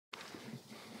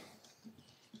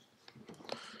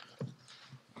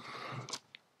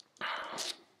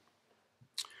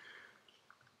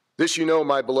This you know,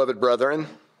 my beloved brethren,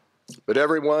 but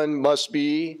everyone must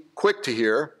be quick to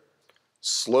hear,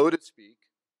 slow to speak,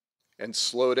 and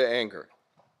slow to anger.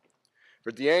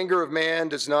 For the anger of man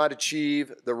does not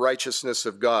achieve the righteousness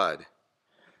of God.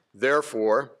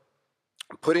 Therefore,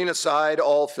 putting aside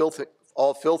all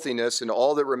filthiness and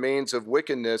all that remains of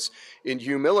wickedness, in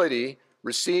humility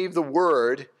receive the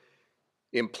word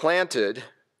implanted,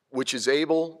 which is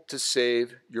able to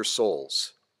save your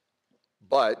souls.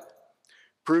 But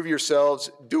prove yourselves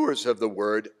doers of the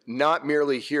word, not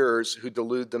merely hearers who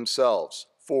delude themselves.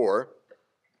 For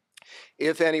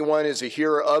if anyone is a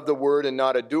hearer of the word and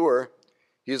not a doer,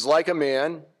 he is like a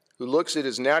man who looks at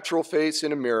his natural face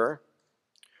in a mirror.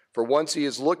 For once he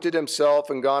has looked at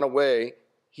himself and gone away,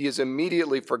 he has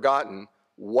immediately forgotten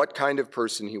what kind of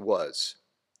person he was.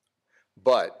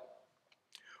 But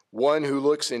one who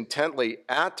looks intently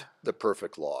at the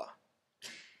perfect law,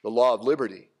 the law of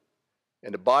liberty,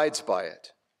 and abides by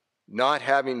it, not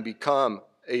having become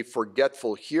a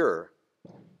forgetful hearer,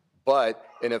 but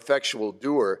an effectual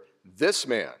doer, this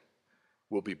man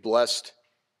will be blessed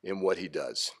in what he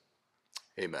does.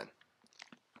 Amen.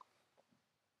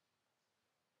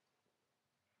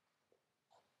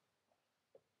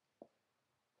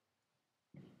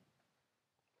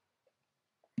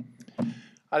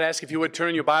 I'd ask if you would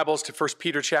turn your Bibles to 1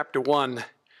 Peter chapter 1.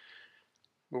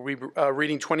 We'll be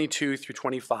reading 22 through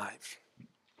 25.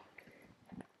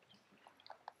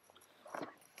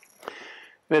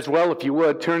 As well, if you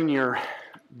would, turn your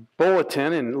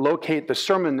bulletin and locate the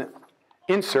sermon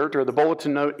insert or the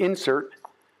bulletin note insert.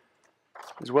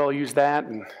 As well, use that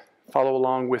and follow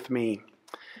along with me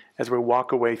as we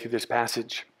walk away through this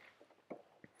passage.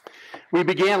 We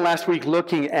began last week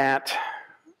looking at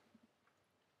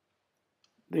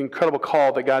the incredible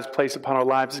call that God's placed upon our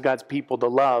lives as God's people to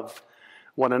love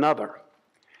one another.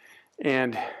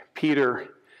 And Peter,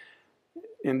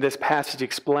 in this passage,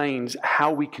 explains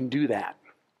how we can do that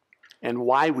and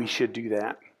why we should do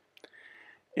that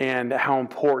and how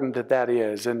important that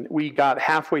is. And we got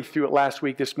halfway through it last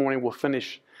week. This morning we'll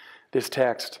finish this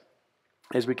text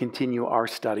as we continue our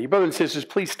study. Brothers and sisters,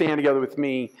 please stand together with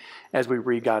me as we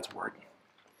read God's word.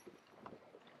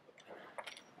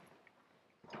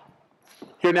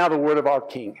 Hear now the word of our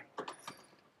King.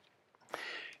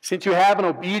 Since you have in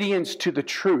obedience to the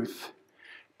truth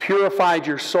purified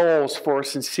your souls for a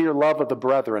sincere love of the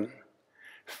brethren,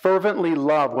 fervently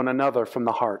love one another from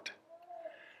the heart.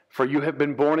 For you have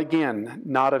been born again,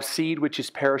 not of seed which is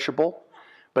perishable,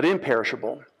 but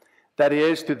imperishable, that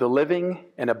is, through the living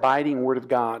and abiding word of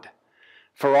God.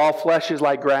 For all flesh is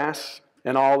like grass,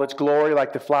 and all its glory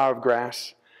like the flower of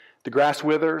grass. The grass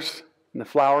withers, and the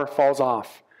flower falls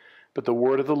off, but the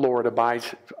word of the Lord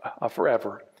abides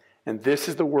forever. And this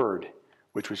is the word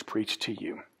which was preached to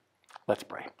you. Let's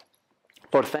pray.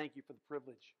 Lord, thank you for the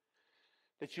privilege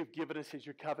that you've given us as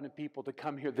your covenant people to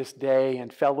come here this day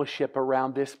and fellowship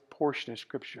around this portion of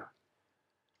Scripture.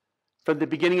 From the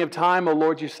beginning of time, O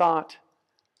Lord, you saw it.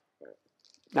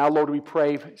 Now, Lord, we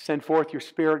pray, send forth your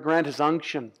Spirit, grant us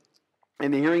unction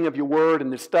in the hearing of your word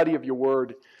and the study of your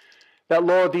word. That,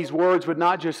 Lord, these words would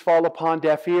not just fall upon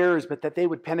deaf ears, but that they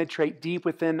would penetrate deep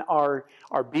within our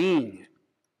being.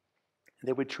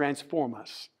 They would transform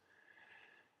us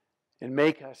and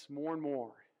make us more and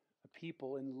more a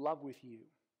people in love with you,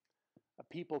 a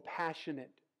people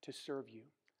passionate to serve you,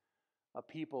 a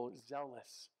people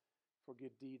zealous for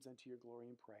good deeds unto your glory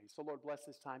and praise. So, Lord, bless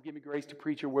this time. Give me grace to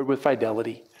preach your word with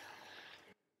fidelity.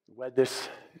 Wed this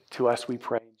to us, we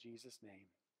pray in Jesus' name.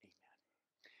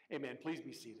 Amen. Amen. Please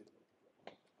be seated.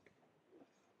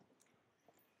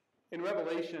 In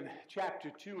Revelation chapter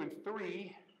 2 and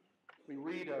 3, we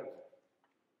read of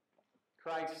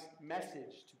Christ's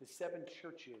message to the 7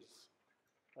 churches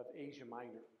of Asia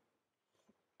Minor.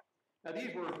 Now,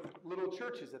 these were little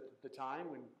churches at the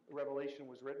time when Revelation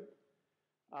was written.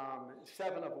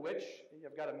 7 of which,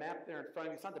 I've got a map there in front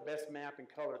of me. It's not the best map in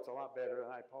color. It's a lot better.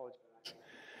 I apologize.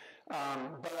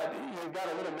 But you've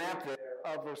got a little map there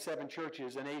of those 7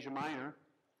 churches in Asia Minor.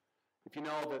 If you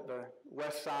know that the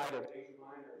west side of Asia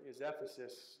Minor is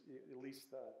Ephesus, at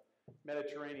least the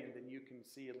Mediterranean, then you can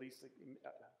see at least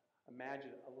imagine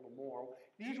a little more.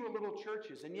 These were little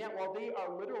churches, and yet while they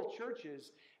are little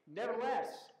churches, nevertheless,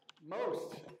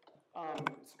 most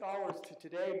scholars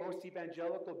today, most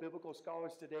evangelical biblical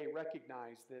scholars today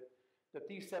recognize that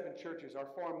these 7 churches are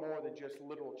far more than just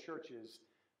little churches,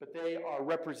 but they are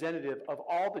representative of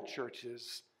all the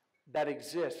churches that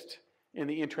exist in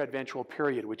the interadventual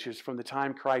period, which is from the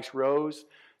time Christ rose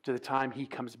to the time he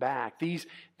comes back. These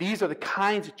are the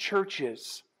kinds of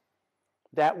churches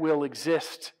that will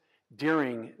exist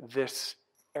during this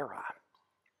era.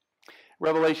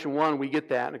 Revelation 1, we get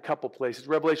that in a couple places.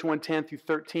 Revelation 1:10 through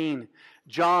 13,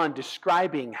 John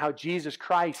describing how Jesus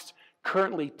Christ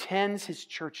currently tends his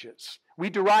churches.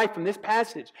 We derive from this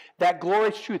passage that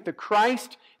glorious truth that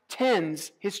Christ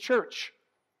tends his church.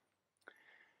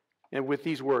 And with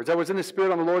these words, I was in the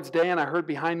Spirit on the Lord's day, and I heard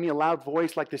behind me a loud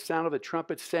voice like the sound of a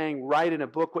trumpet saying, write in a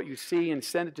book what you see and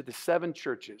send it to the 7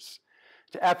 churches,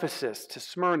 to Ephesus, to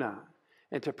Smyrna,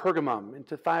 and to Pergamum, and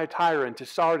to Thyatira, and to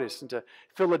Sardis, and to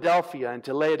Philadelphia, and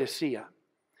to Laodicea.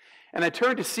 And I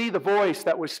turned to see the voice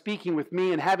that was speaking with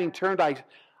me, and having turned,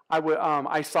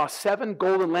 I saw 7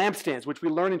 golden lampstands, which we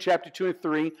learn in chapter 2 and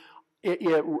 3.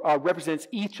 It represents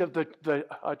each of the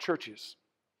churches.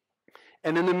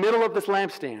 And in the middle of this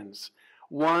lampstands,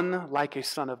 one like a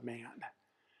son of man.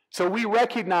 So we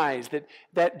recognize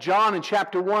that John in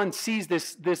chapter 1 sees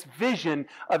this vision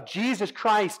of Jesus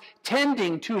Christ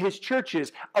tending to his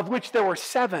churches, of which there were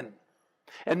 7.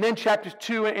 And then chapters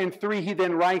 2 and 3, he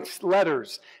then writes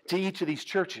letters to each of these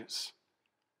churches.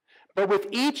 But with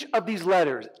each of these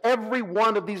letters, every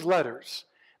one of these letters,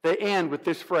 they end with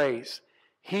this phrase,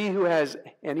 he who has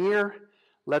an ear,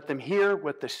 let them hear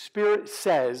what the Spirit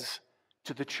says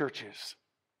to the churches.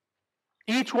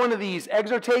 Each one of these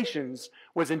exhortations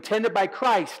was intended by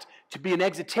Christ to be an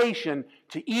exhortation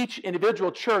to each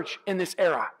individual church in this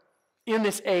era, in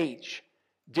this age,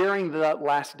 during the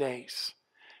last days.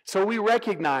 So we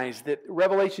recognize that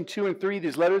Revelation 2 and 3,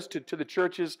 these letters to the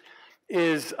churches,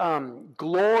 is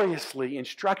gloriously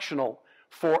instructional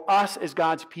for us as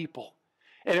God's people.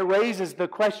 And it raises the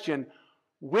question,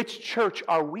 which church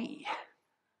are we?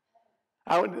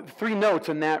 3 notes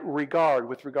in that regard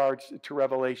with regards to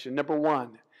Revelation. Number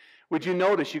 1, would you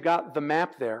notice, you got the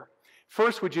map there.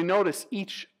 First, would you notice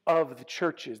each of the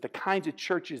churches, the kinds of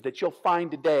churches that you'll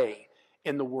find today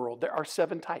in the world? There are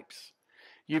 7 types.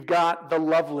 You've got the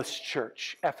loveless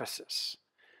church, Ephesus.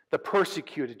 The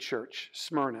persecuted church,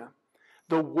 Smyrna.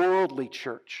 The worldly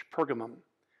church, Pergamum.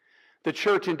 The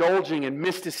church indulging in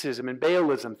mysticism and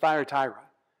Baalism, Thyatira.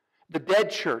 The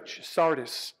dead church,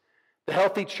 Sardis. The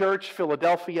healthy church,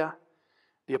 Philadelphia.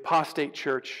 The apostate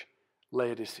church,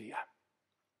 Laodicea.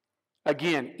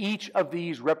 Again, each of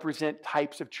these represent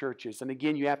types of churches. And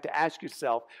again, you have to ask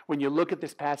yourself, when you look at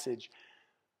this passage,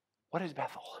 what is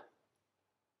Bethel?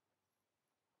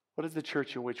 What is the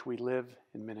church in which we live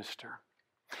and minister?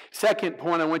 Second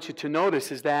point I want you to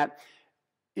notice is that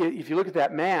if you look at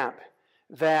that map,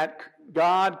 that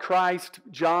God, Christ,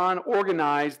 John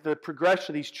organized the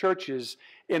progression of these churches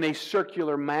in a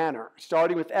circular manner.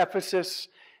 Starting with Ephesus,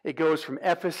 it goes from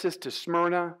Ephesus to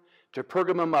Smyrna, to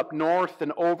Pergamum up north,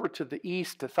 and over to the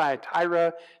east to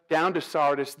Thyatira, down to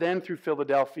Sardis, then through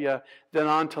Philadelphia, then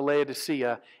on to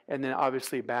Laodicea, and then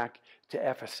obviously back to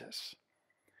Ephesus.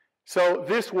 So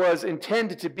this was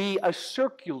intended to be a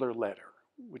circular letter,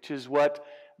 which is what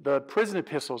the prison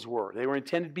epistles were. They were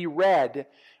intended to be read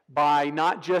by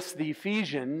not just the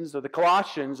Ephesians or the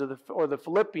Colossians or the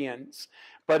Philippians,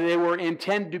 but they were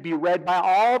intended to be read by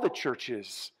all the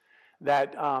churches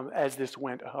that as this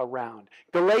went around.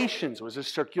 Galatians was a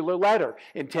circular letter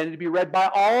intended to be read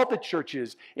by all the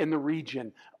churches in the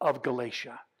region of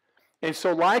Galatia. And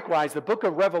so likewise, the book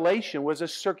of Revelation was a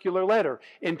circular letter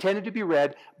intended to be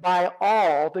read by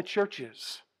all the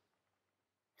churches.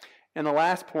 And the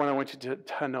last point I want you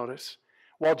to notice,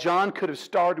 while John could have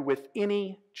started with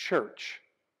any church,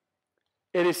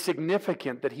 it is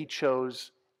significant that he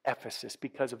chose Ephesus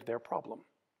because of their problem.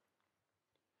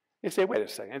 You say, wait a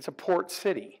second, it's a port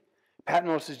city.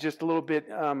 Patmos is just a little bit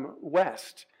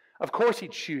west. Of course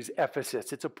he'd choose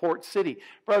Ephesus. It's a port city.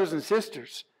 Brothers and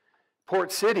sisters,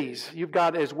 port cities, you've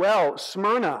got as well,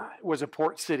 Smyrna was a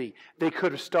port city they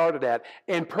could have started at.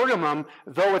 And Pergamum,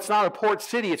 though it's not a port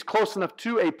city, it's close enough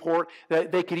to a port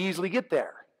that they could easily get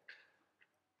there.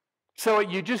 So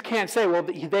you just can't say, well,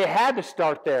 they had to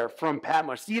start there from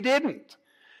Patmos. You didn't.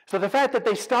 So the fact that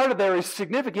they started there is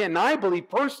significant, and I believe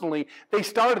personally they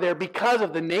started there because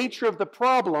of the nature of the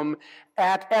problem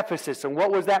at Ephesus. And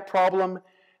what was that problem?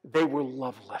 They were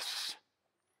loveless.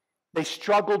 They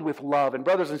struggled with love. And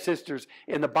brothers and sisters,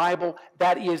 in the Bible,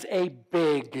 that is a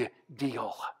big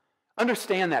deal.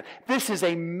 Understand that. This is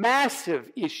a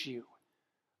massive issue.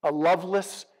 A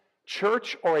loveless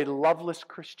church or a loveless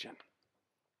Christian.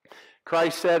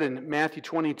 Christ said in Matthew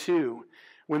 22,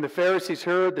 when the Pharisees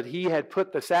heard that he had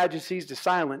put the Sadducees to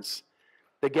silence,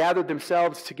 they gathered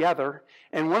themselves together,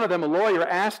 and one of them, a lawyer,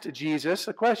 asked Jesus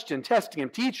a question, testing him,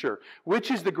 Teacher,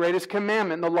 which is the greatest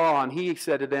commandment in the law? And he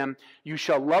said to them, you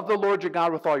shall love the Lord your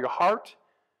God with all your heart,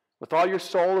 with all your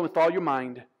soul, and with all your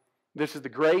mind. This is the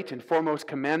great and foremost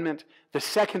commandment. The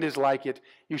second is like it.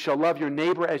 You shall love your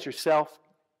neighbor as yourself.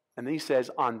 And then he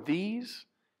says, on these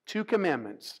 2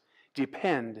 commandments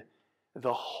depend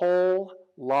the whole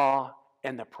law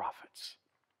and the prophets.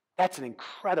 That's an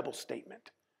incredible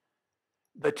statement.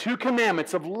 The 2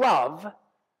 commandments of love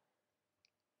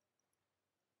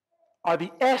are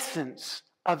the essence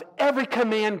of every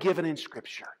command given in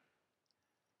Scripture.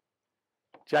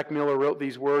 Jack Miller wrote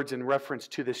these words in reference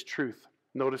to this truth.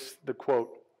 Notice the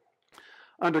quote.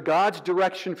 Under God's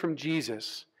direction from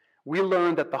Jesus, we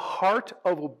learn that the heart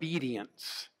of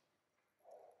obedience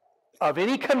of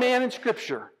any command in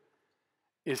Scripture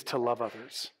is to love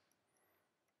others.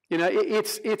 You know,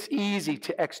 it's easy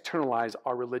to externalize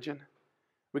our religion.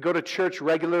 We go to church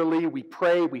regularly, we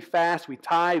pray, we fast, we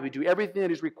tithe, we do everything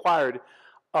that is required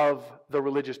of the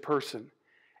religious person.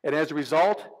 And as a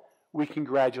result, we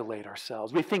congratulate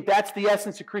ourselves. We think that's the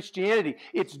essence of Christianity.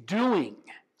 It's doing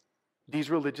these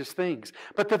religious things.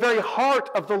 But the very heart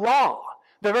of the law,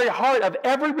 the very heart of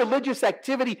every religious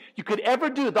activity you could ever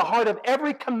do, the heart of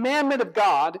every commandment of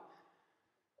God,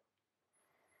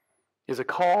 is a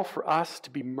call for us to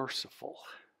be merciful.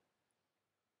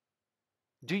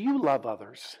 Do you love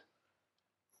others?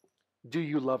 Do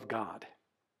you love God?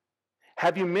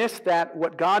 Have you missed that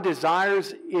what God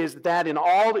desires is that in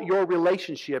all your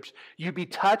relationships you be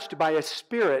touched by a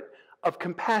spirit of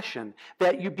compassion,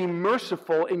 that you be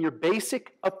merciful in your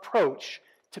basic approach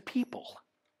to people?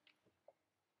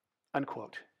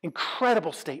 Unquote.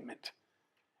 Incredible statement.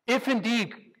 If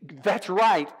indeed that's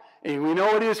right, and we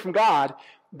know it is from God,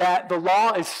 that the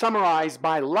law is summarized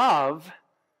by love,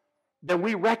 then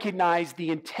we recognize the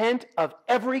intent of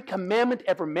every commandment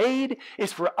ever made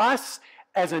is for us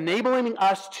as enabling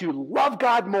us to love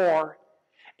God more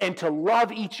and to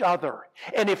love each other.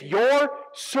 And if your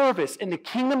service in the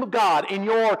kingdom of God, in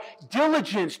your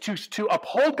diligence to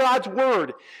uphold God's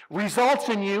word, results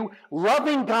in you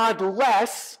loving God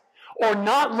less or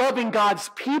not loving God's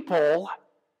people,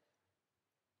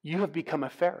 you have become a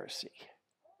Pharisee.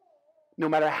 No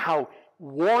matter how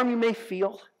warm you may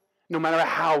feel, no matter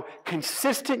how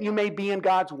consistent you may be in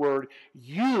God's word,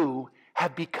 you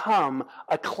have become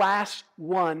a class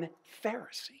 1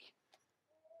 Pharisee.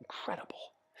 Incredible.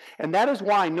 And that is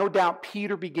why, no doubt,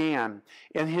 Peter began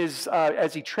in his,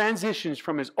 as he transitions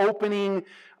from his opening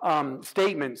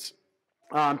statements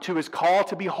to his call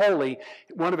to be holy,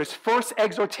 one of his first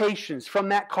exhortations from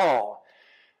that call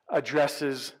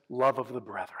addresses love of the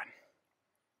brethren.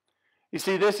 You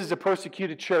see, this is a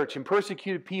persecuted church, and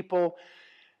persecuted people,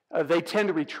 they tend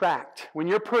to retract. When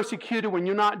you're persecuted, when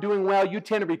you're not doing well, you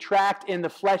tend to retract and the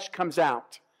flesh comes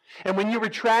out. And when you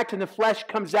retract and the flesh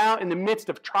comes out in the midst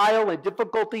of trial and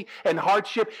difficulty and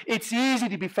hardship, it's easy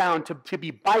to be found to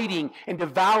be biting and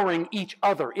devouring each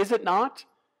other, is it not?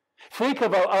 Think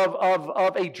of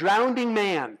a drowning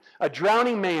man,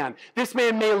 This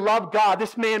man may love God,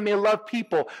 this man may love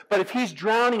people, but if he's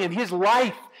drowning and his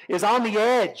life is on the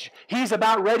edge, he's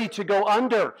about ready to go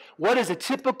under, what does a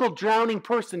typical drowning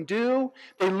person do?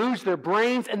 They lose their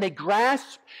brains and they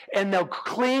grasp and they'll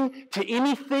cling to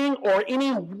anything or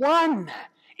anyone,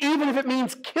 even if it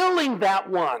means killing that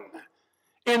one.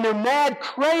 In their mad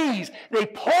craze, they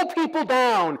pull people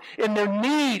down in their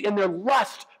need, in their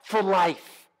lust for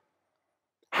life.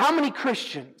 How many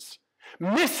Christians,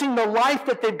 missing the life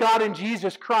that they've got in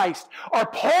Jesus Christ, are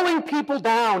pulling people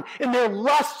down in their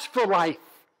lust for life?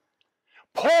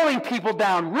 Pulling people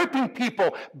down, ripping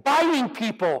people, biting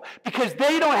people, because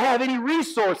they don't have any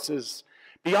resources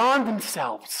beyond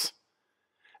themselves.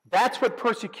 That's what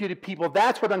persecuted people,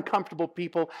 that's what uncomfortable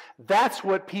people, that's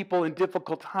what people in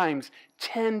difficult times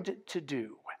tend to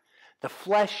do. The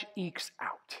flesh ekes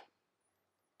out.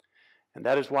 And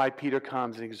that is why Peter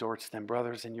comes and exhorts them,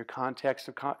 brothers, in your context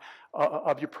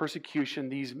of your persecution,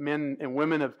 these men and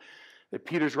women that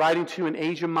Peter's writing to in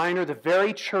Asia Minor, the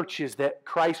very churches that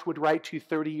Christ would write to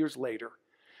 30 years later,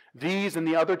 these and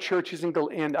the other churches in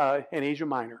Asia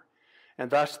Minor, and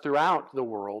thus throughout the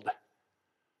world.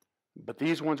 But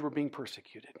these ones were being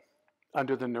persecuted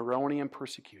under the Neronian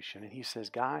persecution. And he says,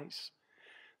 guys,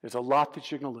 there's a lot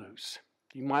that you're going to lose.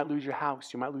 You might lose your house,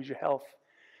 you might lose your health,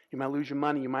 you might lose your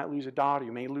money, you might lose a daughter,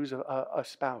 you may lose a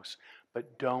spouse,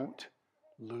 but don't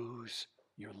lose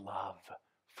your love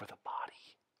for the body.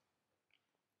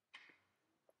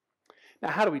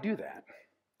 Now, how do we do that?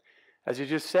 As you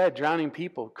just said, drowning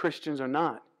people, Christians or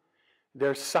not,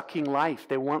 they're sucking life.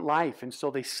 They want life, and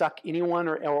so they suck anyone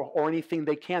or anything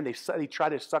they can. They try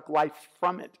to suck life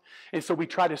from it. And so we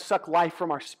try to suck life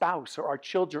from our spouse or our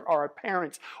children or our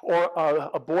parents or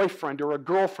a boyfriend or a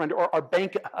girlfriend or our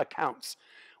bank accounts.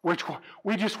 which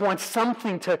we just want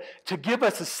something to give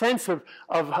us a sense of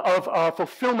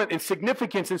fulfillment and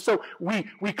significance. And so we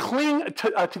cling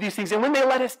to these things. And when they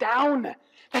let us down,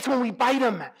 that's when we bite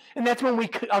them. And that's when we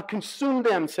consume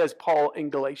them, says Paul in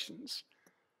Galatians.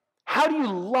 How do you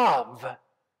love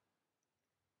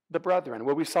the brethren?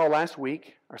 Well, we saw last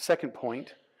week, our second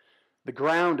point, the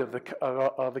ground of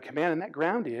the command. And that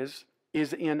ground is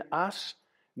in us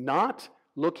not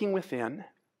looking within,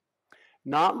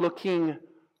 not looking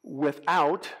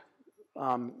without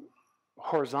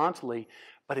horizontally,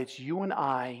 but it's you and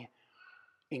I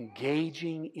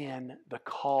engaging in the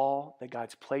call that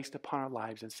God's placed upon our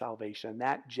lives in salvation. And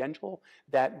that gentle,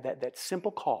 that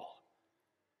simple call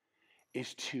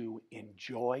is to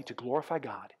enjoy, to glorify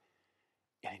God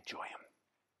and enjoy Him.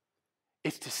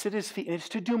 It's to sit at His feet, and it's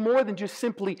to do more than just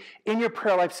simply in your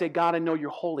prayer life say, God, I know you're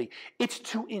holy. It's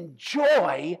to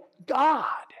enjoy God.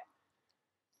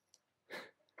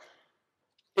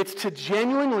 It's to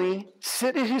genuinely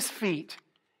sit at His feet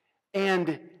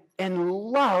and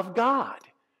love God.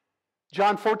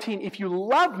 John 14, if you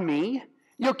love me,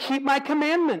 you'll keep my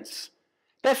commandments.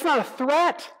 That's not a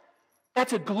threat.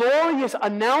 That's a glorious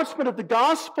announcement of the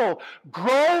gospel.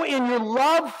 Grow in your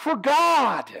love for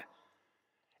God.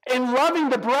 And loving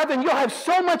the brethren, you'll have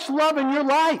so much love in your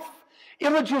life.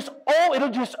 It'll just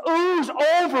ooze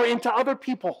over into other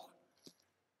people.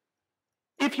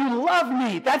 If you love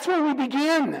me, that's where we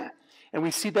begin. And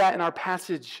we see that in our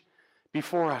passage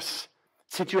before us.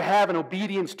 Since you have in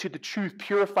obedience to the truth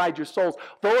purified your souls.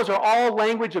 Those are all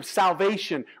language of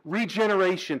salvation,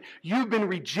 regeneration. You've been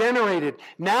regenerated.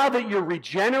 Now that you're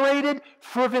regenerated,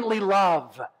 fervently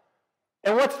love.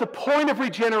 And what's the point of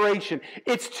regeneration?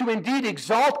 It's to indeed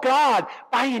exalt God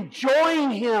by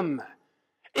enjoying Him.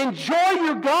 Enjoy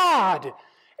your God,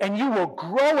 and you will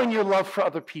grow in your love for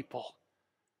other people.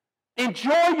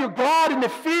 Enjoy your God, and the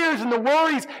fears and the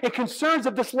worries and concerns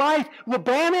of this life will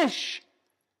vanish.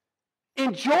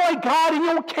 Enjoy God, and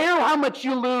you don't care how much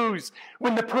you lose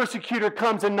when the persecutor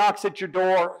comes and knocks at your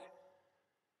door.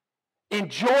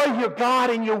 Enjoy your God,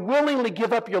 and you'll willingly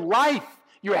give up your life,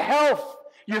 your health,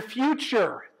 your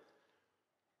future,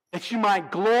 that you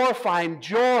might glorify,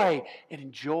 enjoy, and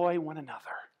enjoy one another.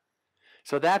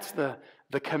 So that's the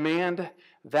command,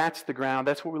 that's the ground.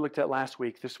 That's what we looked at last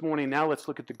week. This morning, now let's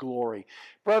look at the glory.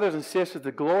 Brothers and sisters,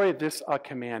 the glory of this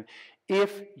command.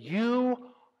 If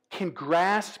you can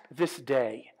grasp this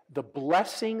day the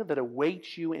blessing that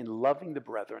awaits you in loving the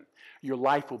brethren, your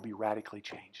life will be radically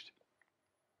changed.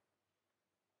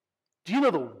 Do you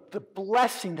know the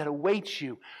blessing that awaits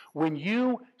you when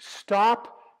you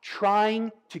stop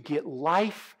trying to get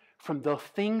life from the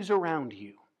things around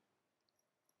you,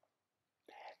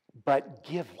 but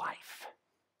give life?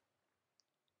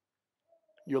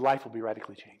 Your life will be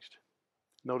radically changed.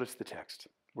 Notice the text.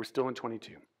 We're still in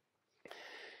 22.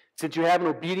 Since you have in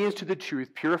obedience to the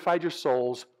truth purified your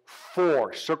souls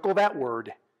for, circle that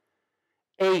word,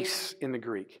 eis in the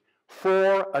Greek,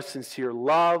 for a sincere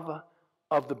love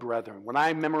of the brethren. When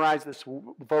I memorize this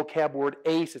vocab word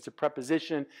eis, it's a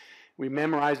preposition. We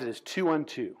memorize it as two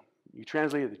unto. You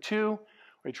translate it to, or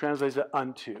you translate it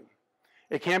unto.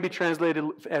 It can be translated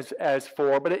as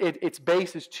for, but its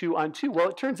base is two unto. Well,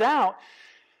 it turns out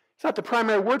it's not the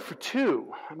primary word for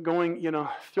two. I'm going,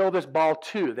 throw this ball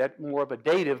to. That's more of a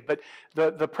dative, but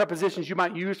the prepositions you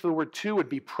might use for the word to would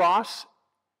be pros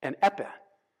and epi.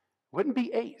 Wouldn't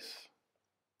be eis.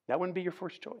 That wouldn't be your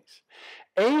first choice.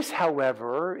 Eis,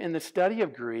 however, in the study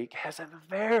of Greek, has a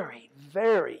very,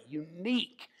 very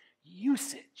unique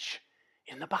usage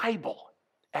in the Bible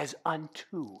as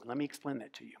unto. Let me explain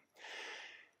that to you.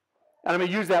 And I'm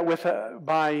going to use that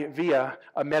via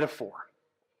a metaphor.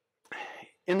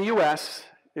 In the U.S.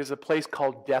 is a place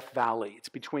called Death Valley. It's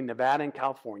between Nevada and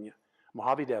California,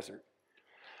 Mojave Desert.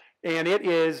 And it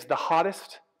is the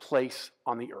hottest place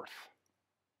on the earth.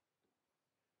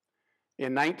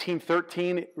 In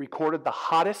 1913, it recorded the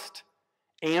hottest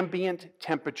ambient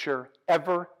temperature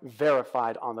ever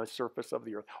verified on the surface of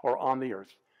the earth, or on the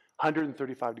earth,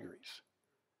 135 degrees.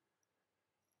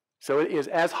 So it is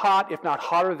as hot, if not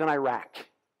hotter, than Iraq,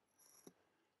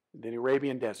 the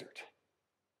Arabian Desert.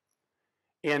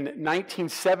 In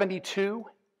 1972,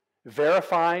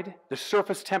 verified the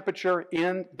surface temperature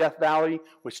in Death Valley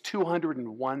was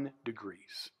 201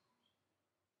 degrees.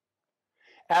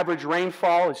 Average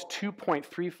rainfall is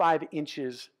 2.35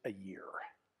 inches a year.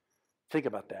 Think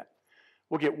about that.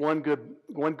 We'll get one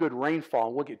good rainfall,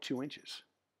 and we'll get 2 inches.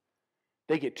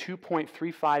 They get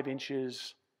 2.35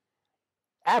 inches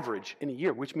average in a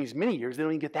year, which means many years they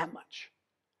don't even get that much.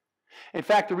 In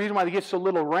fact, the reason why they get so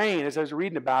little rain, as I was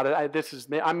reading about it,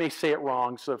 I may say it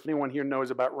wrong, so if anyone here knows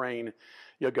about rain,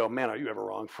 you'll go, man, are you ever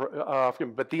wrong?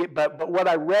 But what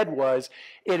I read was,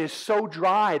 it is so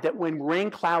dry that when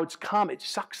rain clouds come, it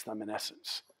sucks them in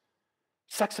essence.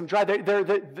 Sucks them dry.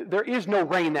 There is no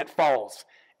rain that falls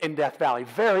in Death Valley.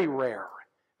 Very rare.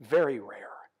 Very rare.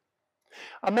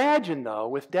 Imagine, though,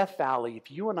 with Death Valley, if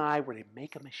you and I were to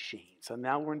make a machine. So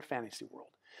now we're in fantasy world.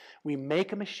 We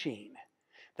make a machine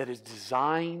that is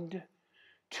designed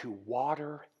to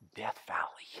water Death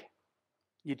Valley.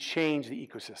 You'd change the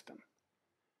ecosystem.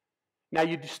 Now,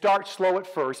 you'd start slow at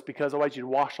first because otherwise you'd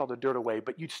wash all the dirt away.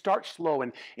 But you'd start slow,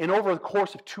 and over the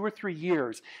course of 2 or 3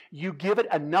 years, you give it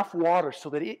enough water so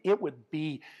that it would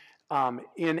be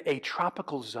in a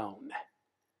tropical zone.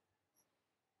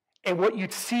 And what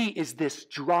you'd see is this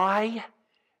dry,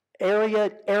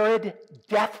 arid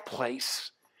death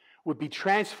place would be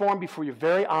transformed before your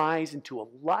very eyes into a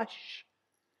lush,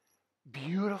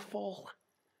 beautiful,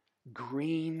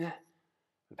 green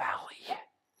valley.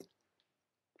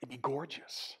 It'd be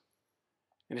gorgeous.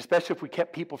 And especially if we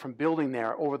kept people from building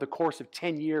there over the course of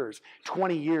 10 years,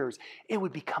 20 years, it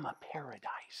would become a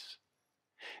paradise.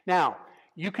 Now,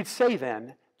 you could say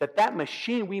then that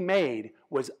machine we made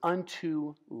was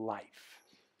unto life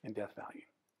in Death Valley.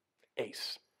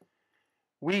 Ace.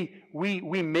 We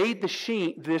made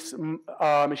this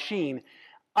machine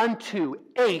unto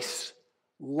ace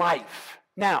life.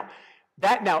 Now,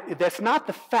 that's not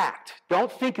the fact.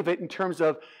 Don't think of it in terms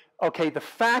of, okay, the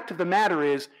fact of the matter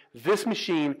is this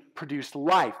machine produced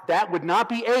life. That would not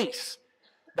be ace.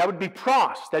 That would be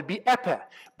pros. That'd be epi.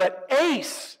 But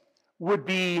ace would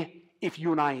be if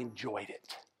you and I enjoyed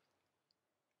it.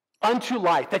 Unto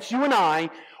life. That's you and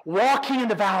I walking in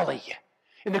the valley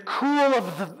in the cool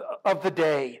of the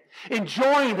day,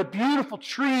 enjoying the beautiful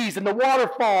trees and the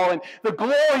waterfall and the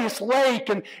glorious lake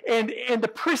and the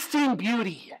pristine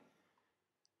beauty.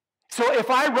 So if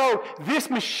I wrote,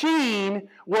 this machine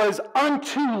was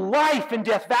unto life in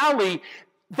Death Valley,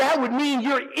 that would mean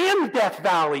you're in Death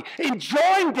Valley,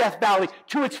 enjoying Death Valley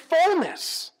to its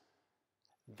fullness.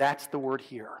 That's the word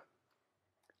here.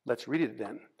 Let's read it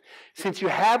then. Since you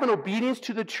have in obedience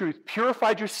to the truth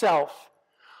purified yourself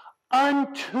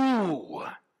unto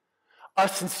a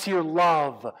sincere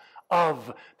love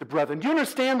of the brethren. Do you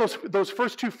understand those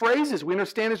first two phrases? We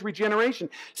understand as regeneration.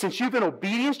 Since you've in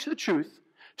obedience to the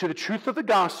truth of the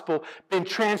gospel, been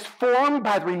transformed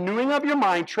by the renewing of your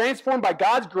mind, transformed by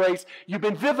God's grace, you've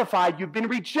been vivified, you've been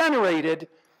regenerated.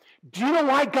 Do you know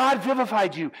why God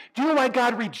vivified you? Do you know why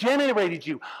God regenerated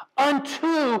you?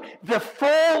 Unto the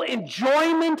full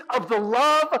enjoyment of the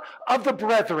love of the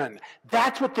brethren.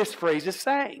 That's what this phrase is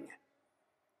saying.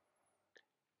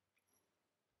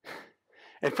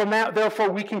 And from that, therefore,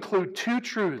 we conclude 2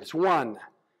 truths. One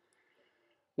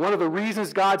of the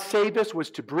reasons God saved us was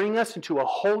to bring us into a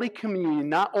holy communion,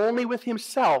 not only with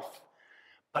himself,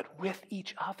 but with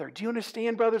each other. Do you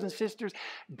understand, brothers and sisters?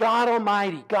 God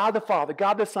Almighty, God the Father,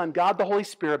 God the Son, God the Holy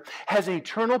Spirit has an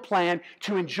eternal plan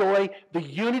to enjoy the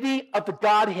unity of the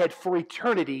Godhead for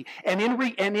eternity. And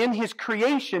in his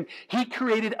creation, he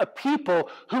created a people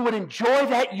who would enjoy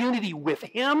that unity with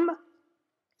him.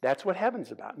 That's what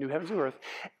heaven's about, new heavens and earth,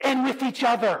 and with each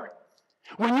other.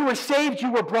 When you were saved,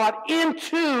 you were brought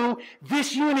into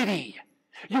this unity.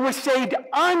 You were saved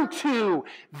unto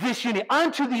this unity,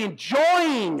 unto the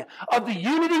enjoying of the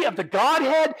unity of the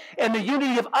Godhead and the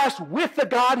unity of us with the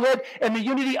Godhead and the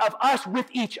unity of us with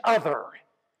each other.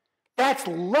 That's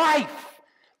life.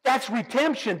 That's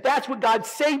redemption. That's what God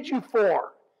saved you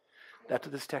for. That's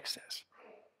what this text says.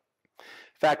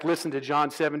 In fact, listen to John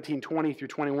 17:20 through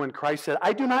 21. Christ said,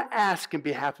 I do not ask in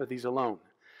behalf of these alone,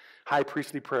 high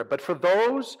priestly prayer, but for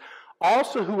those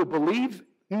also who would believe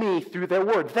me through their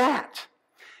word, that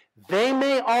they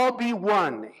may all be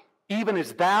one, even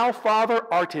as thou,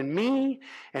 Father, art in me,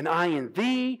 and I in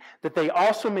thee, that they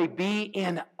also may be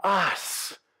in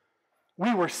us.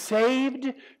 We were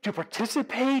saved to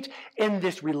participate in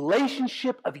this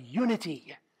relationship of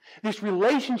unity, this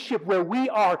relationship where we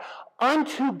are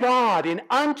unto God and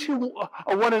unto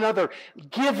one another,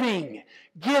 giving,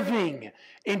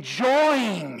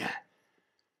 enjoying.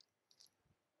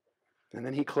 And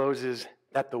then he closes,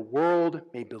 that the world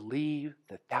may believe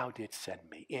that thou didst send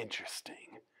me. Interesting.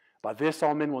 By this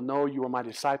all men will know you are my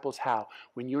disciples. How?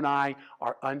 When you and I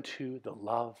are unto the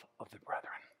love of the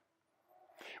brethren.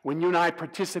 When you and I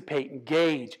participate,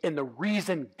 engage in the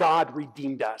reason God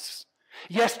redeemed us.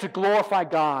 Yes, to glorify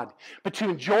God, but to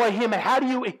enjoy him. And how do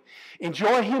you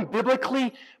enjoy him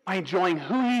biblically? By enjoying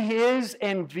who he is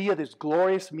and via this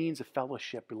glorious means of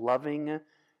fellowship, loving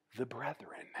the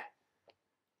brethren.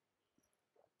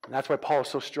 And that's why Paul is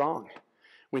so strong.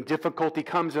 When difficulty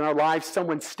comes in our lives,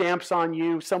 someone stamps on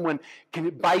you, someone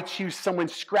bites you, someone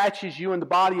scratches you in the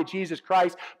body of Jesus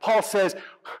Christ, Paul says,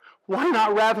 why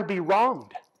not rather be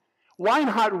wronged? Why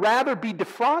not rather be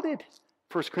defrauded?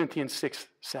 1 Corinthians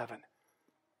 6:7.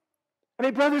 I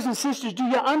mean, brothers and sisters, do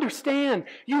you understand?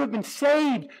 You have been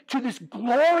saved to this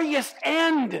glorious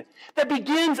end that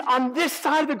begins on this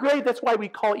side of the grave. That's why we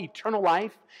call it eternal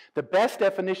life. The best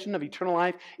definition of eternal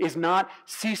life is not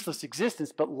ceaseless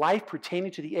existence, but life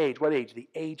pertaining to the age. What age? The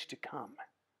age to come.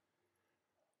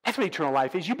 That's what eternal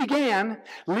life is. You began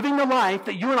living the life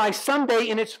that you and I someday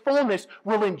in its fullness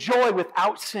will enjoy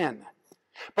without sin.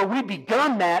 But we've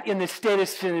begun that in the state of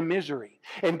sin and misery.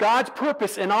 And God's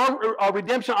purpose in our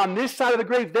redemption on this side of the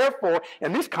grave, therefore,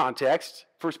 in this context,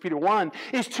 1 Peter 1,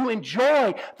 is to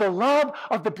enjoy the love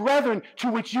of the brethren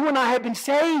to which you and I have been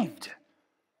saved.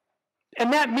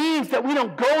 And that means that we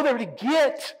don't go there to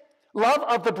get love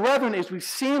of the brethren, as we've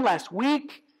seen last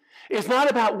week. It's not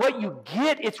about what you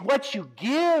get, it's what you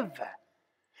give.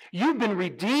 You've been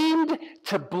redeemed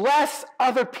to bless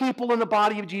other people in the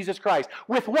body of Jesus Christ.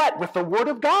 With what? With the Word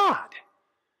of God.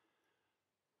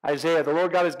 Isaiah, the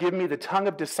Lord God has given me the tongue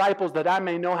of disciples that I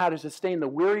may know how to sustain the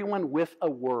weary one with a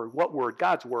word. What word?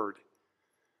 God's Word.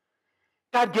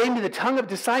 God gave me the tongue of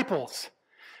disciples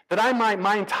that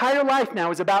my entire life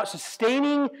now is about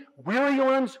sustaining weary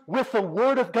ones with the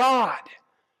Word of God.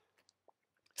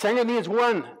 2 Corinthians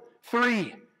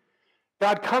 1:3.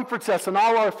 God comforts us in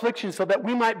all our afflictions so that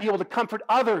we might be able to comfort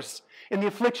others in the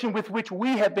affliction with which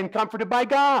we have been comforted by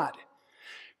God.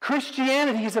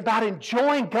 Christianity is about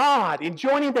enjoying God,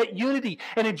 enjoying that unity,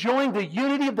 and enjoying the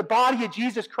unity of the body of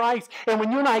Jesus Christ. And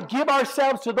when you and I give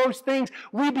ourselves to those things,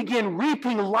 we begin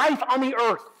reaping life on the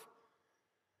earth.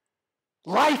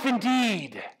 Life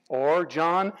indeed, or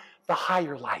John, the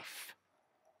higher life.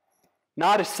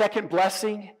 Not a second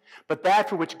blessing, but that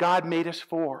for which God made us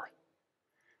for.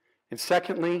 And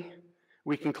secondly,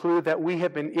 we conclude that we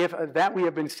have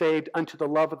been saved unto the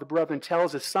love of the brethren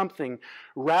tells us something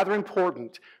rather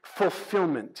important: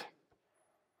 fulfillment.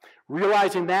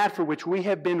 Realizing that for which we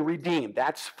have been redeemed,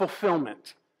 that's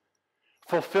fulfillment.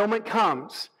 Fulfillment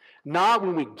comes not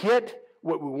when we get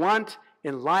what we want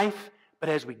in life, but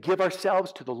as we give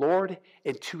ourselves to the Lord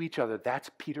and to each other.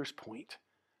 That's Peter's point.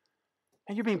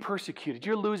 And you're being persecuted.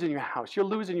 You're losing your house. You're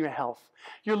losing your health.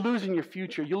 You're losing your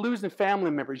future. You're losing family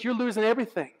members. You're losing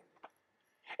everything.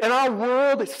 In our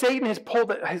world, Satan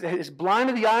has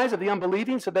blinded the eyes of the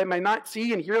unbelieving so they may not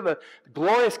see and hear the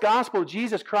glorious gospel of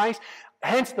Jesus Christ.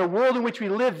 Hence, the world in which we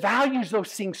live values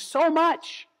those things so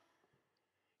much,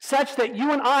 such that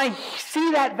you and I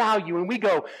see that value and we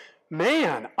go,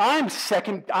 man, I'm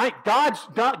second.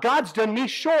 God's done me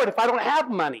short if I don't have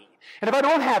money and if I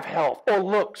don't have health or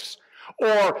looks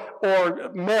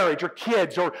or marriage or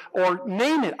kids or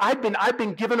name it. I've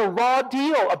been given a raw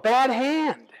deal, a bad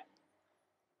hand.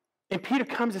 And Peter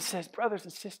comes and says, brothers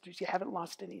and sisters, you haven't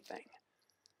lost anything.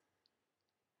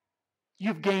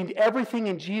 You've gained everything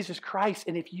in Jesus Christ.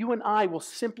 And if you and I will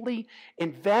simply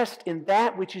invest in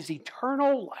that which is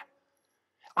eternal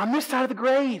on this side of the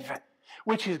grave,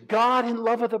 which is God and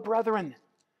love of the brethren,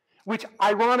 which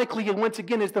ironically and once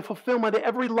again is the fulfillment of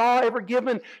every law ever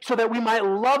given so that we might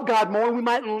love God more and we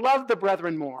might love the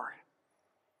brethren more.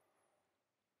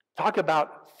 Talk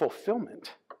about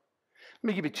fulfillment. Let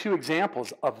me give you two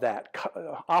examples of that,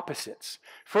 opposites.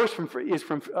 First is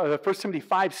from 1 Timothy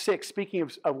 5:6, speaking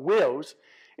of widows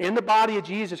in the body of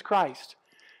Jesus Christ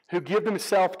who give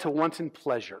themselves to wanton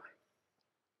pleasure.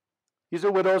 These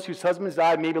are widows whose husbands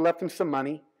died, maybe left them some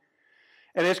money.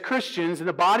 And as Christians in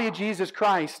the body of Jesus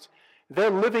Christ,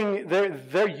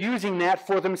 they're using that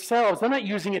for themselves. They're not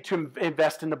using it to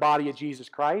invest in the body of Jesus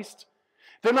Christ.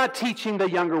 They're not teaching the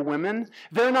younger women.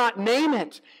 They're not, name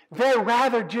it. They're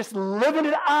rather just living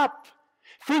it up,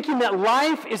 thinking that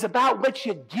life is about what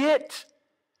you get,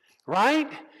 right?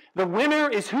 The winner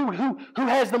is who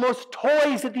has the most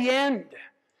toys at the end.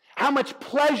 How much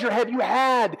pleasure have you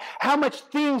had? How much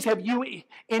things have you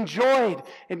enjoyed?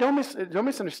 And don't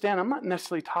misunderstand, I'm not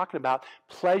necessarily talking about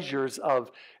pleasures of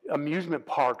amusement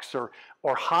parks or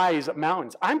highs at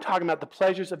mountains. I'm talking about the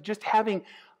pleasures of just having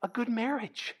a good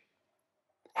marriage,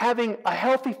 having a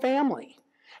healthy family,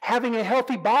 having a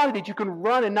healthy body that you can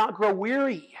run and not grow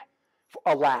weary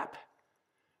a lap,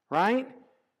 right?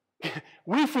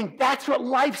 We think that's what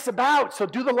life's about. So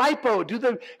do the lipo, do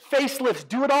the facelifts,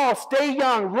 do it all. Stay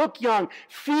young, look young,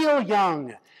 feel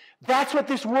young. That's what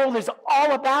this world is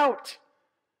all about.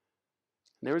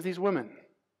 And there were these women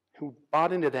who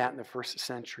bought into that in the first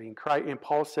century. And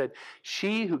Paul said,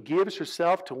 she who gives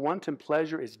herself to wanton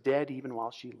pleasure is dead even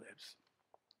while she lives.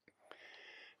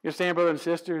 You understand, brothers and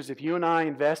sisters, if you and I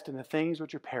invest in the things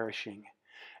which are perishing,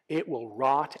 it will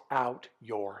rot out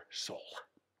your soul.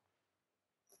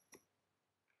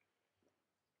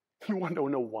 You want to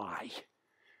know why?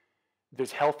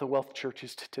 There's health and wealth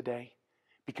churches today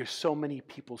because so many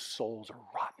people's souls are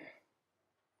rotten.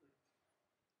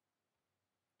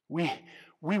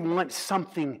 We want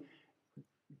something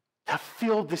to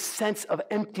fill the sense of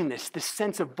emptiness, the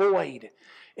sense of void.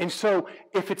 And so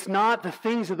if it's not the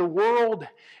things of the world,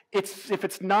 if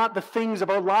it's not the things of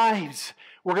our lives,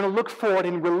 we're going to look for it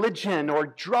in religion or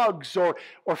drugs or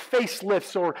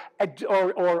facelifts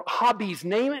or hobbies,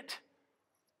 name it.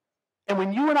 And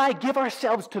when you and I give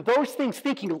ourselves to those things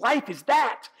thinking life is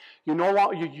that, you're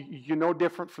no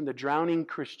different from the drowning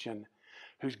Christian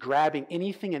who's grabbing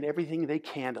anything and everything they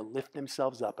can to lift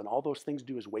themselves up. And all those things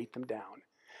do is weight them down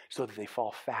so that they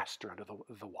fall faster under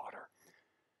the water.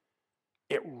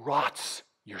 It rots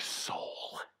your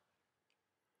soul.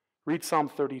 Read Psalm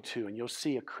 32 and you'll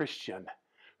see a Christian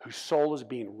whose soul is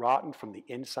being rotting from the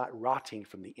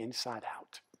inside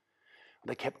out.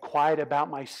 They kept quiet about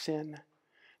my sin.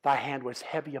 Thy hand was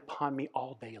heavy upon me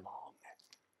all day long.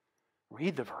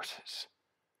 Read the verses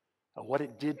of what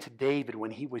it did to David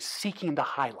when he was seeking the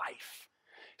high life,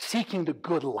 seeking the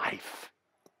good life.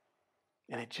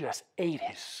 And it just ate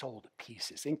his soul to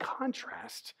pieces. In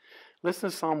contrast, listen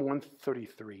to Psalm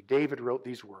 133. David wrote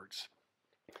these words.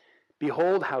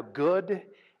 Behold how good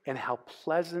and how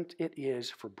pleasant it is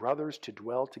for brothers to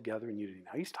dwell together in unity.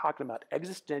 Now he's talking about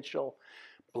existential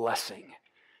blessing.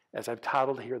 As I've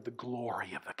titled here, the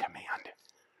glory of the command.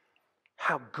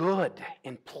 How good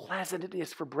and pleasant it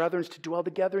is for brethren to dwell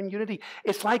together in unity.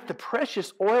 It's like the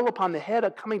precious oil upon the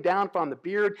head coming down from the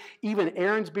beard, even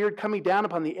Aaron's beard coming down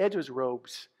upon the edge of his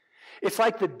robes. It's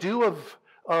like the dew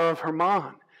of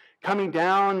Hermon coming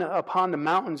down upon the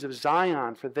mountains of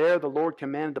Zion, for there the Lord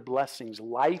commanded the blessings.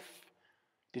 Life,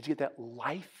 did you get that?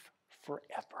 Life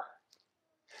forever.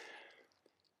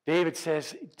 David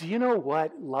says, do you know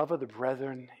what love of the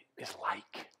brethren is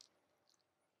like?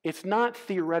 It's not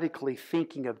theoretically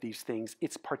thinking of these things.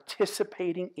 It's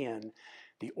participating in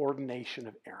the ordination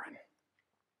of Aaron,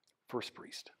 first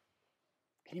priest.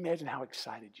 Can you imagine how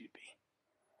excited you'd be?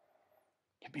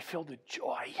 You'd be filled with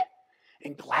joy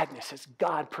and gladness as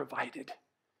God provided.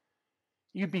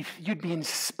 You'd be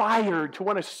inspired to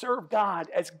want to serve God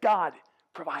as God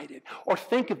provided. Or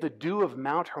think of the dew of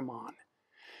Mount Hermon.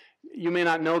 You may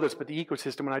not know this, but the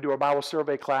ecosystem, when I do our Bible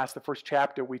survey class, the first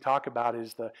chapter we talk about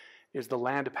is the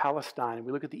land of Palestine. And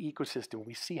we look at the ecosystem.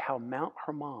 We see how Mount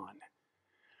Hermon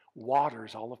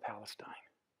waters all of Palestine.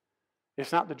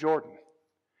 It's not the Jordan.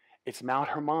 It's Mount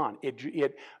Hermon.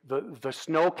 The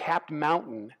snow-capped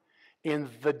mountain, in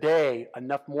the day,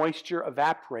 enough moisture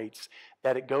evaporates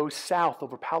that it goes south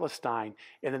over Palestine.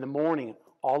 And in the morning,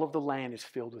 all of the land is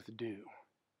filled with dew.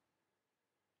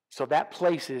 So that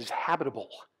place is habitable.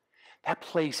 That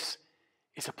place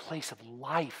is a place of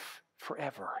life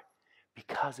forever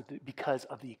because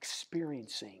of the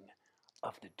experiencing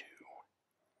of the dew.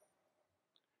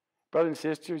 Brothers and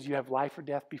sisters, you have life or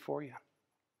death before you.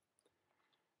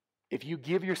 If you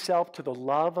give yourself to the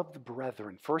love of the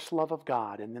brethren, first love of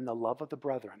God and then the love of the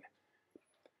brethren,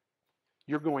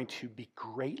 you're going to be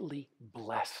greatly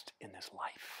blessed in this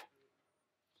life.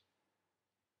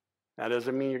 That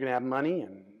doesn't mean you're going to have money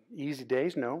and easy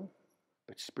days, no.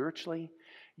 But spiritually,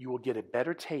 you will get a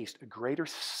better taste, a greater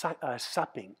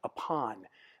supping upon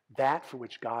that for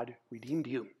which God redeemed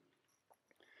you.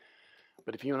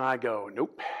 But if you and I go,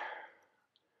 nope,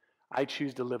 I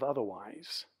choose to live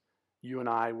otherwise, you and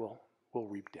I will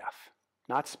reap death.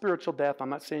 Not spiritual death. I'm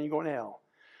not saying you're going to hell.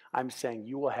 I'm saying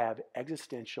you will have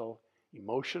existential,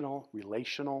 emotional,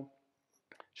 relational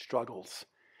struggles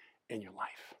in your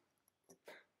life.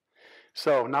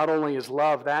 So not only is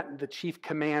love that the chief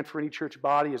command for any church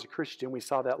body as a Christian, we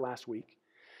saw that last week,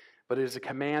 but it is a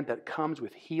command that comes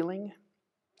with healing,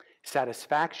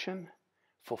 satisfaction,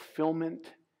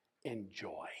 fulfillment, and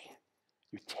joy.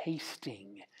 You're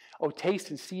tasting. Oh, taste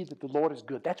and see that the Lord is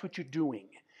good. That's what you're doing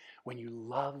when you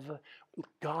love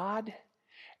God,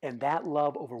 and that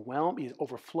love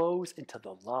overflows into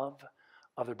the love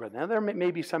of the brethren. Now, there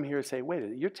may be some here who say, wait a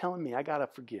minute, you're telling me I got to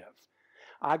forgive.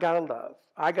 I got to love.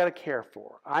 I got to care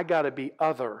for. I got to be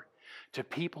other to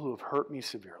people who have hurt me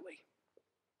severely.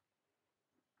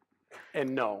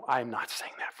 And no, I'm not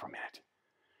saying that for a minute.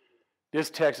 This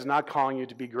text is not calling you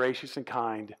to be gracious and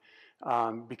kind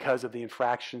because of the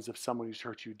infractions of someone who's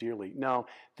hurt you dearly. No,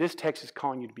 this text is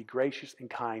calling you to be gracious and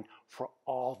kind for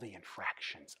all the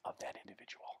infractions of that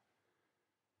individual.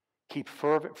 Keep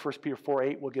fervent, 1 Peter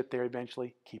 4:8, we'll get there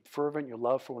eventually. Keep fervent your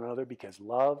love for one another because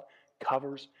love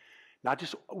covers not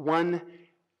just one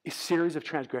a series of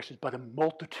transgressions, but a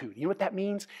multitude. You know what that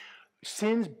means?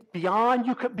 Sins beyond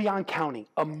counting.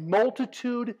 A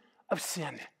multitude of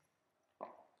sin.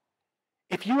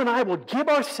 If you and I will give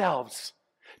ourselves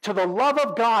to the love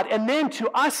of God, and then to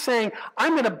us saying,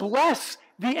 I'm going to bless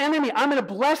the enemy. I'm going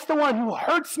to bless the one who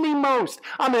hurts me most.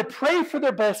 I'm going to pray for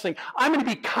their blessing. I'm going to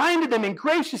be kind to them and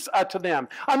gracious to them.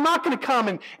 I'm not going to come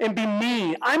and be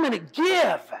mean. I'm going to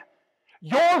give.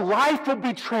 Your life will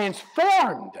be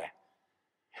transformed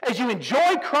as you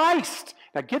enjoy Christ.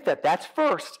 Now get that, that's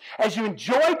first. As you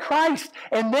enjoy Christ,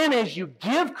 and then as you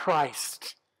give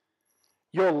Christ,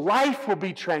 your life will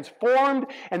be transformed,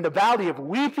 and the valley of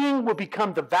weeping will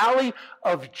become the valley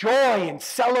of joy and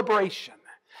celebration.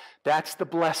 That's the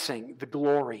blessing, the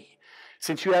glory.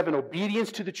 Since you have an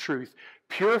obedience to the truth,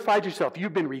 purified yourself,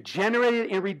 you've been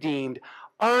regenerated and redeemed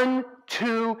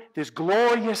unto this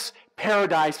glorious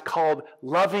paradise called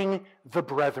loving the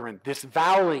brethren. This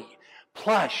valley,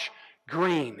 plush,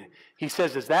 green. He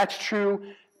says, as that's true,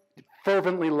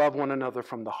 fervently love one another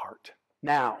from the heart.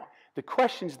 Now, the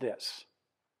question's this.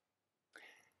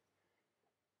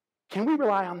 Can we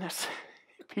rely on this,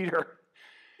 Peter?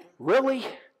 Really?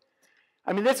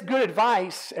 I mean, that's good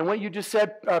advice, and what you just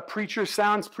said, preacher,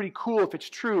 sounds pretty cool if it's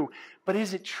true, but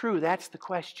is it true? That's the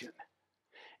question.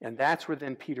 And that's where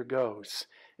then Peter goes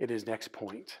in his next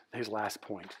point, his last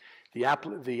point, the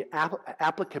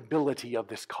applicability of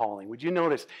this calling. Would you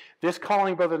notice, this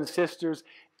calling, brothers and sisters,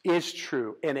 is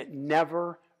true, and it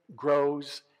never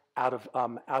grows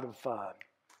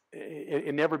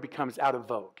it never becomes out of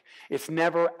vogue. It's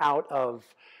never out of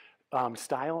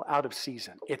style, out of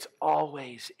season. It's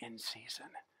always in season.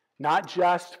 Not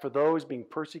just for those being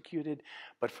persecuted,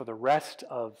 but for the rest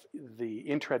of the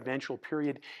intra-adventual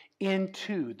period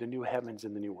into the new heavens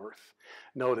and the new earth.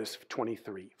 Notice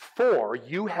 23. For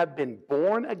you have been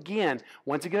born again,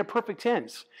 once again a perfect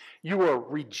tense. You were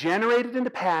regenerated in the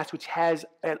past, which has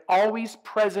an always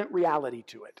present reality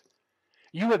to it.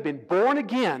 You have been born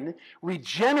again,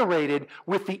 regenerated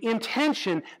with the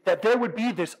intention that there would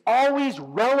be this always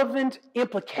relevant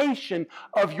implication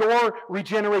of your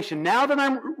regeneration. Now that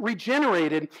I'm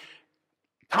regenerated,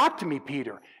 talk to me,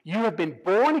 Peter. You have been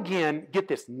born again, get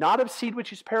this, not of seed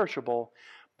which is perishable,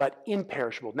 but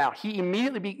imperishable. Now, he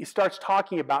immediately starts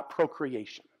talking about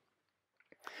procreation.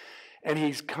 And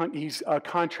he's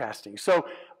contrasting. So,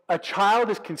 a child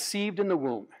is conceived in the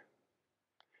womb,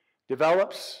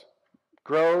 develops,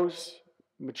 grows,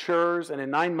 matures, and in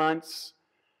 9 months,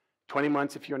 20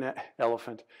 months if you're an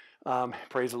elephant,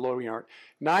 praise the Lord we aren't,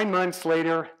 9 months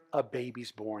later, a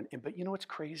baby's born. But you know what's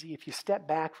crazy? If you step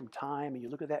back from time and you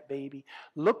look at that baby,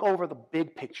 look over the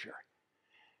big picture.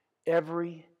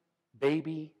 Every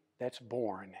baby that's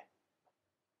born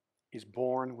is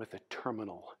born with a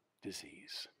terminal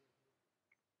disease.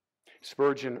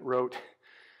 Spurgeon wrote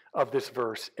of this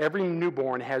verse, every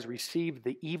newborn has received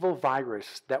the evil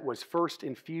virus that was first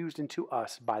infused into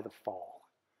us by the fall.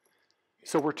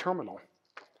 So we're terminal.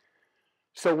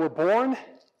 So we're born,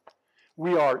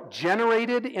 we are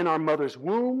generated in our mother's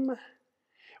womb,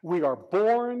 we are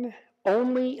born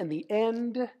only in the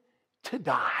end to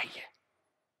die.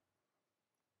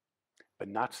 But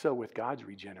not so with God's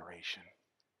regeneration.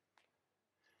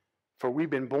 For we've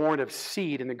been born of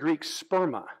seed, in the Greek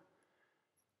sperma.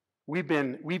 We've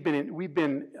been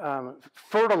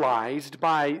fertilized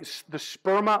by the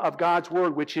sperma of God's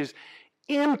word, which is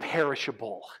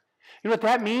imperishable. You know what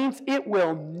that means? It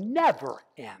will never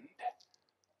end.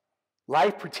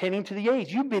 Life pertaining to the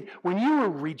age. When you were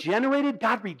regenerated,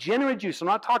 God regenerated you. So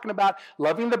I'm not talking about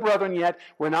loving the brethren yet.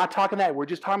 We're not talking that. We're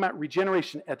just talking about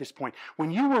regeneration at this point.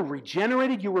 When you were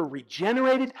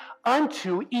regenerated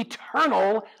unto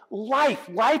eternal life.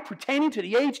 Life pertaining to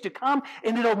the age to come,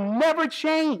 and it'll never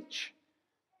change.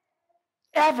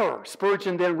 Ever.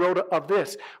 Spurgeon then wrote of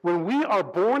this. When we are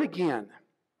born again,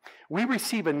 we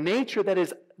receive a nature that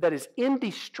is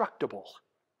indestructible,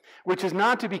 which is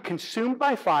not to be consumed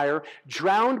by fire,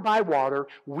 drowned by water,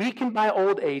 weakened by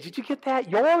old age. Did you get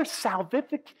that? Your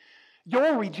salvific,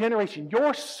 your regeneration,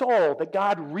 your soul that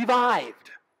God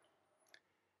revived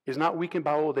is not weakened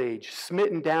by old age,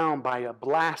 smitten down by a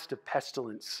blast of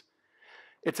pestilence.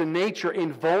 It's a nature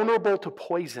invulnerable to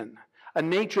poison, a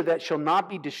nature that shall not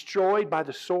be destroyed by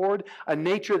the sword, a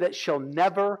nature that shall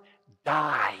never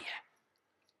die.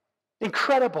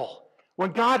 Incredible.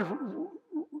 When God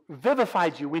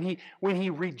vivified you, when he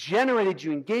regenerated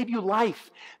you and gave you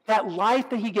life, that life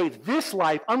that he gave, this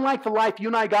life, unlike the life you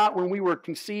and I got when we were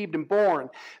conceived and born,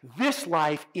 this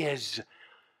life is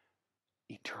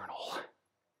eternal,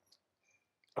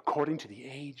 according to the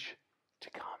age to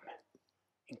come.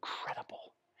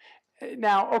 Incredible.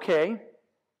 Now, okay,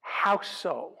 how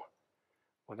so?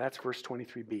 Well, that's verse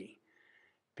 23b.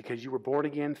 Because you were born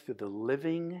again through the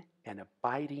living and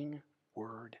abiding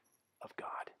Word of God.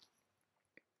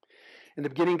 In the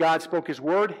beginning, God spoke His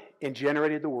Word and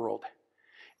generated the world.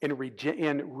 In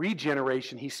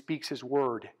regeneration, He speaks His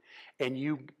Word, and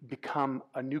you become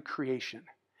a new creation.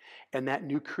 And that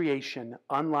new creation,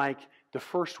 unlike the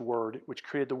first Word, which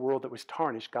created the world that was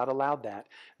tarnished, God allowed that.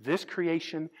 This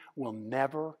creation will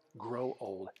never grow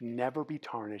old, never be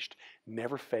tarnished,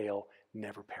 never fail,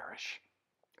 never perish.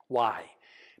 Why?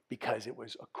 Because it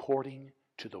was according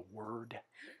to the Word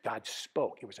God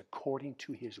spoke. It was according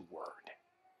to His Word.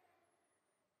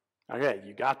 Okay,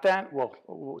 you got that? Well,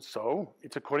 so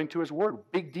it's according to His Word.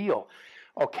 Big deal.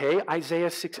 Okay, Isaiah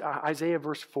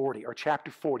verse 40, or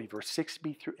chapter 40, verse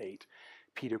 6b through 8.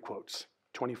 Peter quotes,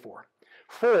 24.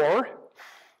 For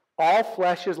all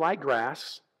flesh is like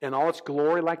grass, and all its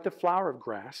glory like the flower of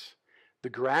grass. The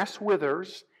grass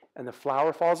withers, and the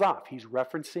flower falls off. He's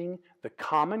referencing the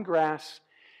common grass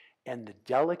and the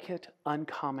delicate,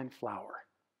 uncommon flower.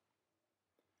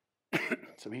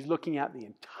 So he's looking at the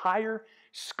entire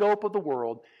scope of the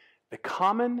world, the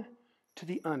common to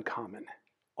the uncommon.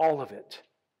 All of it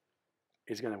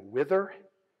is going to wither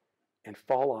and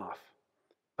fall off.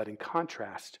 But in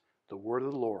contrast, the word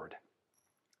of the Lord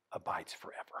abides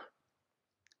forever.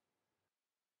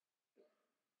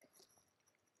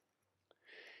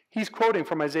 He's quoting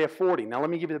from Isaiah 40. Now let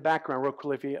me give you the background real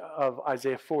quickly of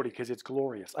Isaiah 40 because it's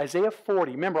glorious. Isaiah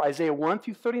 40, remember Isaiah 1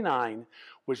 through 39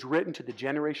 was written to the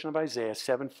generation of Isaiah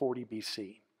 740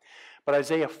 BC. But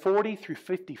Isaiah 40 through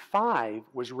 55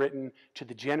 was written to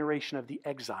the generation of the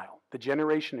exile, the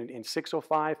generation in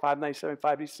 605, 597,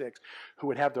 586, who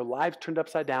would have their lives turned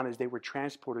upside down as they were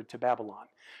transported to Babylon.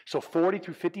 So 40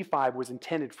 through 55 was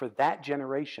intended for that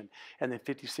generation, and then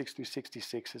 56 through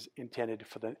 66 is intended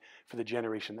for the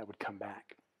generation that would come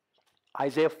back.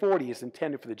 Isaiah 40 is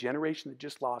intended for the generation that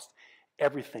just lost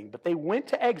everything. But they went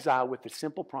to exile with a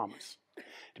simple promise. Do you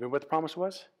remember what the promise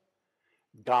was?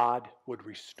 God would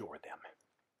restore them.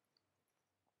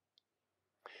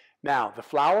 Now, the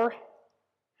flower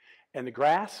and the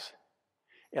grass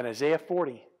in Isaiah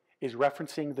 40 is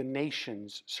referencing the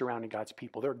nations surrounding God's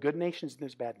people. There are good nations and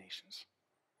there's bad nations.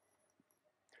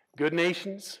 Good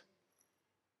nations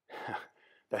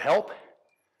that help,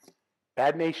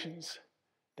 bad nations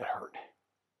that hurt.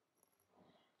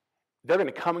 They're going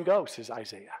to come and go, says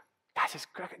Isaiah.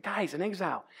 Guys, in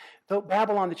exile, the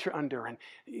Babylon that you're under, and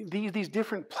these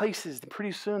different places, and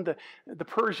pretty soon the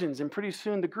Persians, and pretty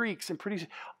soon the Greeks, and pretty soon,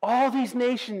 all these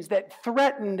nations that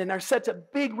threatened and are such a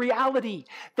big reality,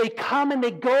 they come and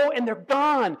they go and they're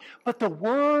gone. But the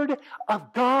word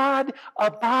of God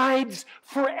abides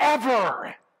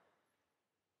forever.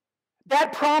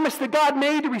 That promise that God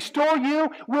made to restore you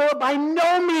will by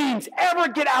no means ever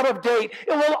get out of date.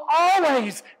 It will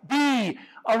always be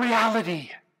a reality.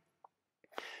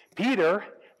 Peter,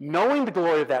 knowing the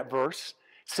glory of that verse,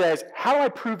 says, how do I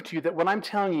prove to you that what I'm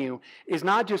telling you is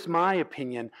not just my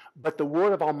opinion, but the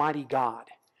word of Almighty God?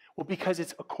 Well, because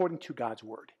it's according to God's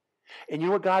word. And you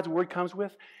know what God's word comes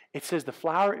with? It says the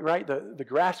flower, right? The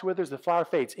grass withers, the flower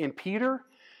fades. In Peter,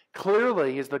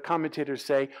 clearly, as the commentators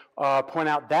say, point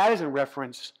out, that is in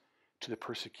reference to the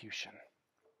persecution.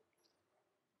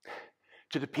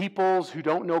 To the peoples who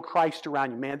don't know Christ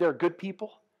around you. Man, there are good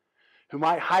people who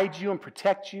might hide you and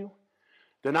protect you.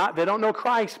 They don't know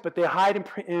Christ, but they hide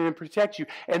and protect you.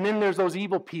 And then there's those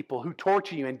evil people who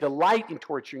torture you and delight in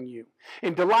torturing you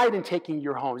and delight in taking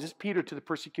your homes. This is Peter to the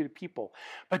persecuted people.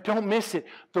 But don't miss it.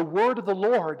 The word of the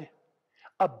Lord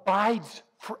abides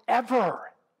forever.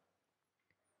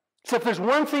 So if there's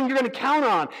one thing you're going to count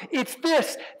on, it's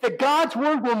this, that God's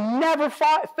word will never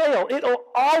fail. It'll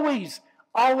always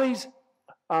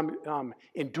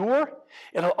endure.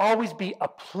 It'll always be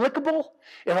applicable.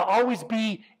 It'll always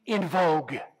be in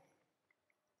vogue.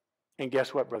 And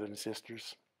guess what, brothers and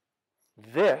sisters?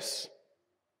 This,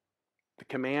 the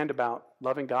command about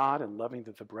loving God and loving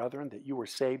the brethren, that you were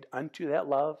saved unto that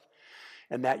love,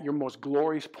 and that your most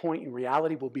glorious point in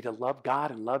reality will be to love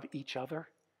God and love each other.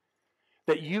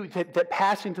 That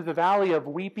passing through the valley of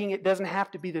weeping, it doesn't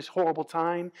have to be this horrible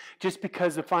time just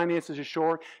because the finances are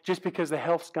short, just because the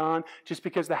health's gone, just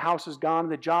because the house is gone,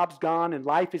 and the job's gone, and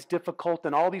life is difficult,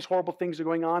 and all these horrible things are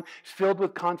going on, filled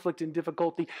with conflict and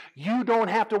difficulty. You don't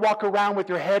have to walk around with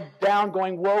your head down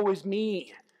going, woe is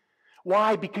me.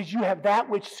 Why? Because you have that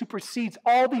which supersedes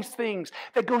all these things,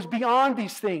 that goes beyond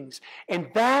these things. And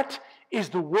that is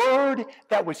the word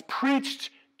that was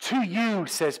preached to you,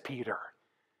 says Peter.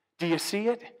 Do you see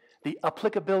it? The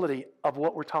applicability of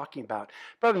what we're talking about.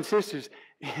 Brothers and sisters,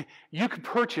 you could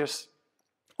purchase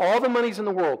all the monies in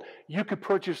the world. You could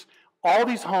purchase all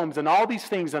these homes and all these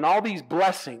things and all these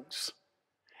blessings,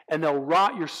 and they'll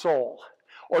rot your soul.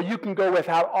 Or you can go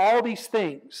without all these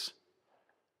things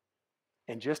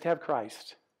and just have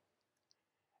Christ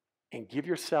and give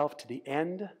yourself to the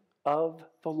end of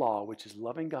the law, which is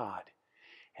loving God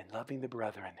and loving the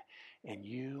brethren, and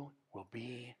you will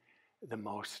be the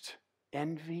most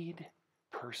envied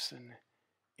person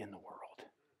in the world.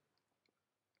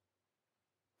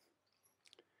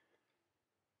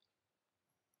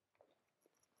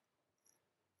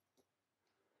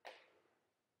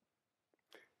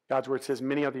 God's word says,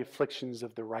 many are the afflictions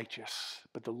of the righteous,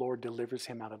 but the Lord delivers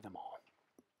him out of them all.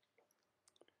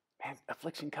 Man,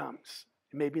 affliction comes.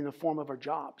 It may be in the form of our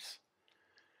jobs,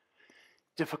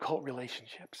 difficult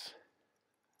relationships.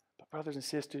 But brothers and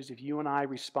sisters, if you and I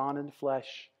respond in the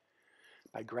flesh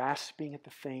by grasping at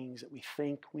the things that we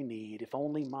think we need, if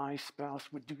only my spouse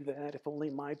would do that, if only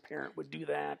my parent would do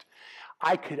that,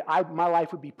 my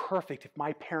life would be perfect if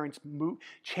my parents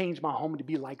changed my home to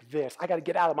be like this. I got to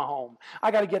get out of my home.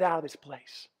 I got to get out of this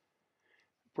place.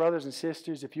 Brothers and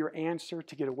sisters, if your answer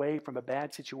to get away from a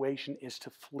bad situation is to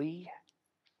flee,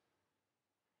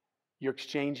 you're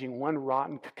exchanging one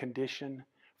rotten condition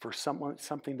for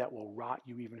something that will rot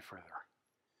you even further.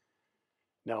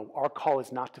 No, our call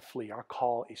is not to flee. Our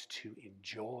call is to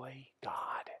enjoy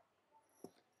God.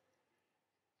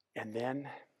 And then,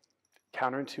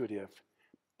 counterintuitive,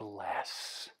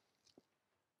 bless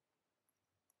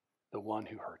the one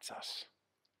who hurts us.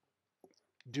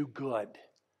 Do good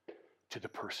to the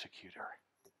persecutor.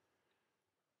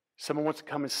 Someone wants to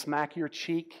come and smack your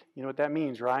cheek. You know what that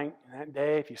means, right? That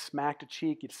day, if you smacked a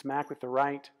cheek, you'd smack with the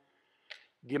right.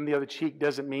 Give them the other cheek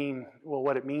doesn't mean, well,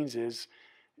 what it means is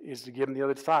to give them the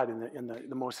other side. And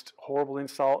the most horrible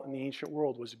insult in the ancient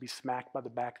world was to be smacked by the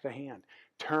back of the hand.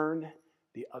 Turn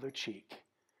the other cheek.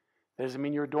 That doesn't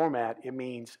mean you're a doormat. It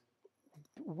means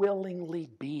willingly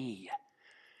be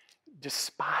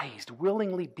despised,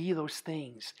 willingly be those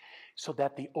things, so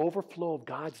that the overflow of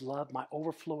God's love might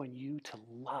overflow in you to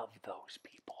love those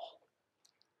people.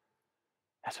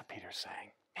 That's what Peter's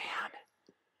saying. Man,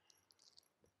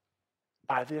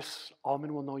 by this, all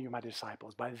men will know you're my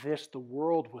disciples. By this, the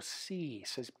world will see,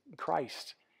 says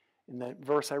Christ in the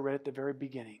verse I read at the very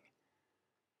beginning,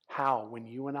 how when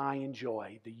you and I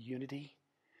enjoy the unity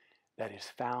that is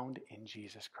found in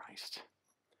Jesus Christ.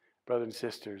 Brothers and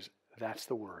sisters, that's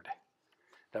the word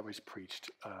that was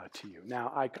preached to you.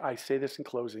 Now, I say this in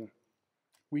closing.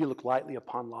 We look lightly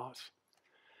upon laws.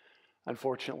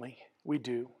 Unfortunately, we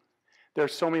do. There are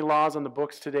so many laws on the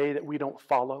books today that we don't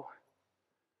follow.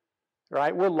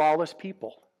 Right? We're lawless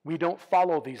people. We don't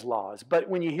follow these laws. But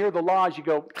when you hear the laws, you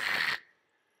go,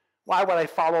 why would I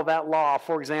follow that law?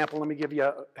 For example, let me give you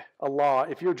a law.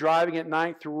 If you're driving at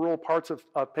night through rural parts of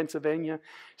Pennsylvania,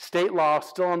 state law,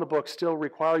 still on the books, still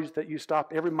requires that you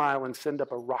stop every mile and send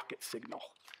up a rocket signal.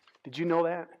 Did you know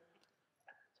that?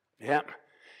 Yeah.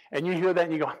 And you hear that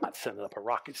and you go, I'm not sending up a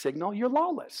rocket signal. You're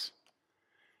lawless.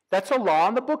 That's a law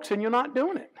on the books and you're not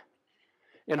doing it.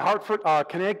 In Hartford,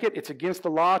 Connecticut, it's against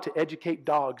the law to educate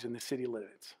dogs in the city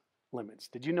limits.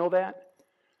 Did you know that?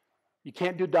 You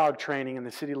can't do dog training in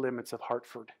the city limits of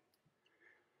Hartford.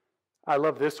 I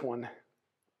love this one.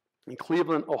 In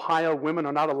Cleveland, Ohio, women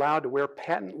are not allowed to wear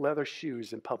patent leather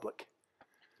shoes in public.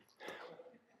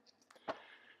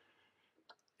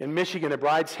 In Michigan, a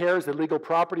bride's hair is the legal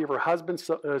property of her husband.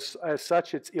 So, as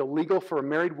such, it's illegal for a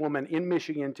married woman in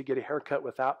Michigan to get a haircut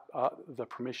without the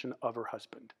permission of her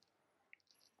husband.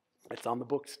 It's on the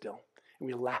book still, and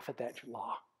we laugh at that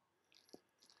law.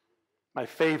 My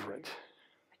favorite,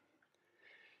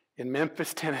 in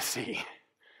Memphis, Tennessee,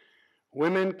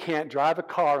 women can't drive a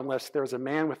car unless there's a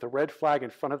man with a red flag in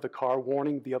front of the car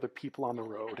warning the other people on the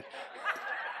road.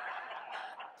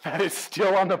 That is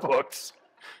still on the books.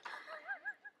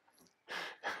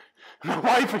 My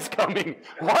wife is coming.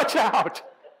 Watch out.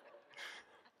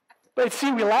 But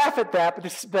see, we laugh at that,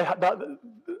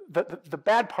 but the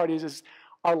bad part is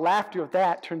our laughter of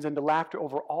that turns into laughter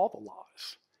over all the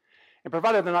laws. And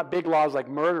provided they're not big laws like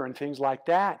murder and things like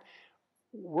that,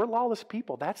 we're lawless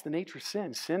people. That's the nature of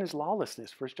sin. Sin is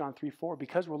lawlessness, 1 John 3:4.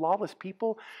 Because we're lawless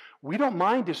people, we don't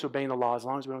mind disobeying the law as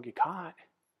long as we don't get caught.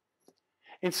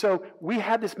 And so we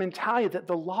have this mentality that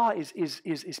the law is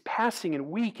passing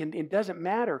and weak and it doesn't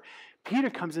matter.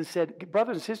 Peter comes and said,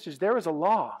 brothers and sisters, there is a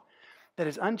law that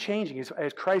is unchanging.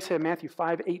 As Christ said in Matthew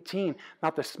 5:18,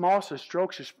 not the smallest of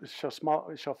strokes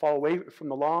shall fall away from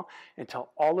the law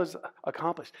until all is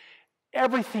accomplished.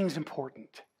 Everything's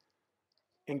important.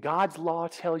 And God's law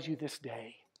tells you this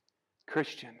day,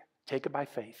 Christian, take it by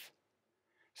faith.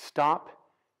 Stop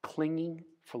clinging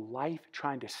for life,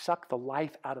 trying to suck the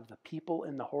life out of the people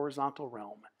in the horizontal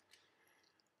realm.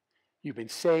 You've been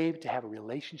saved to have a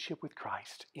relationship with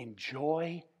Christ.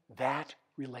 Enjoy that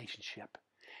relationship,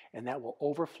 and that will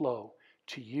overflow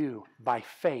to you by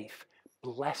faith,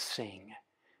 blessing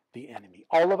the enemy.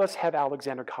 All of us have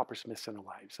Alexander Coppersmiths in our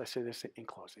lives. I say this in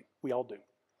closing. We all do.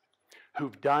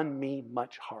 Who've done me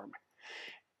much harm.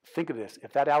 Think of this.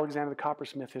 If that Alexander the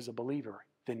Coppersmith is a believer,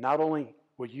 then not only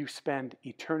will you spend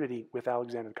eternity with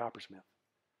Alexander the Coppersmith,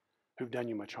 who've done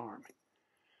you much harm,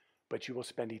 but you will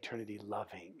spend eternity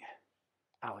loving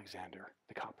Alexander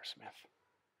the Coppersmith.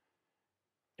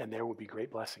 And there will be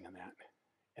great blessing in that.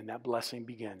 And that blessing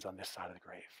begins on this side of the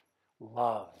grave.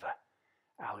 Love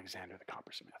Alexander the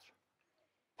Coppersmith.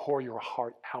 Pour your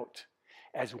heart out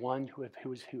as one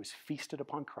who is feasted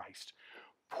upon Christ.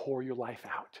 Pour your life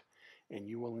out, and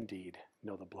you will indeed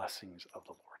know the blessings of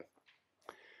the Lord.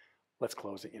 Let's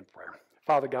close it in prayer.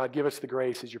 Father God, give us the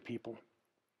grace as your people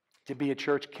to be a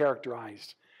church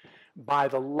characterized by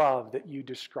the love that you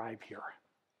describe here.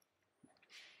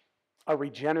 A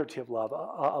regenerative love,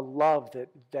 a love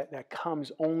that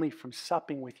comes only from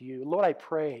supping with you. Lord, I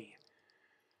pray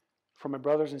for my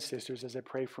brothers and sisters as I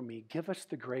pray for me. Give us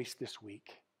the grace this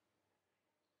week.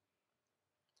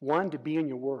 One, to be in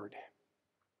your word.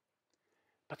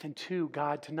 But then two,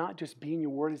 God, to not just be in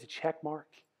your word as a check mark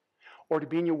or to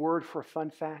be in your word for a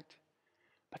fun fact,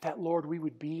 but that, Lord, we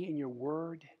would be in your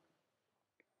word,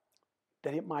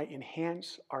 that it might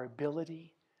enhance our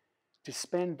ability to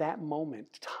spend that moment,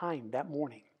 time, that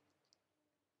morning,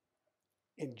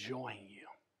 enjoying you.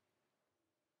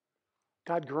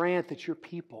 God, grant that your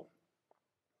people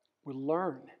will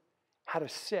learn how to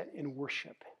sit and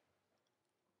worship,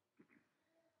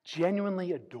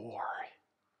 genuinely adore,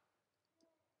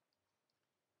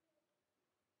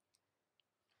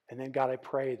 and then, God, I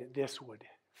pray that this would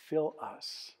fill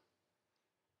us,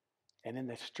 and in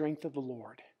the strength of the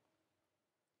Lord,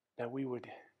 that we would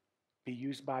be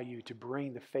used by you to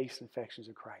bring the face and affections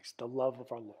of Christ, the love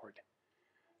of our Lord,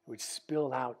 would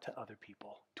spill out to other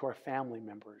people, to our family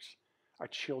members, our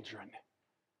children.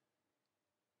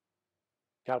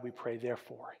 God, we pray,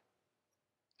 therefore,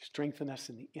 strengthen us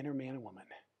in the inner man and woman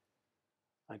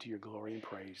unto your glory and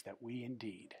praise, that we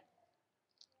indeed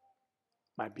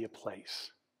might be a place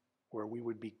where we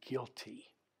would be guilty,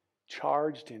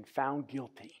 charged and found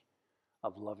guilty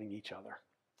of loving each other.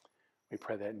 We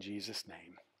pray that in Jesus'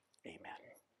 name. Amen.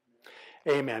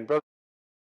 Amen. Brother.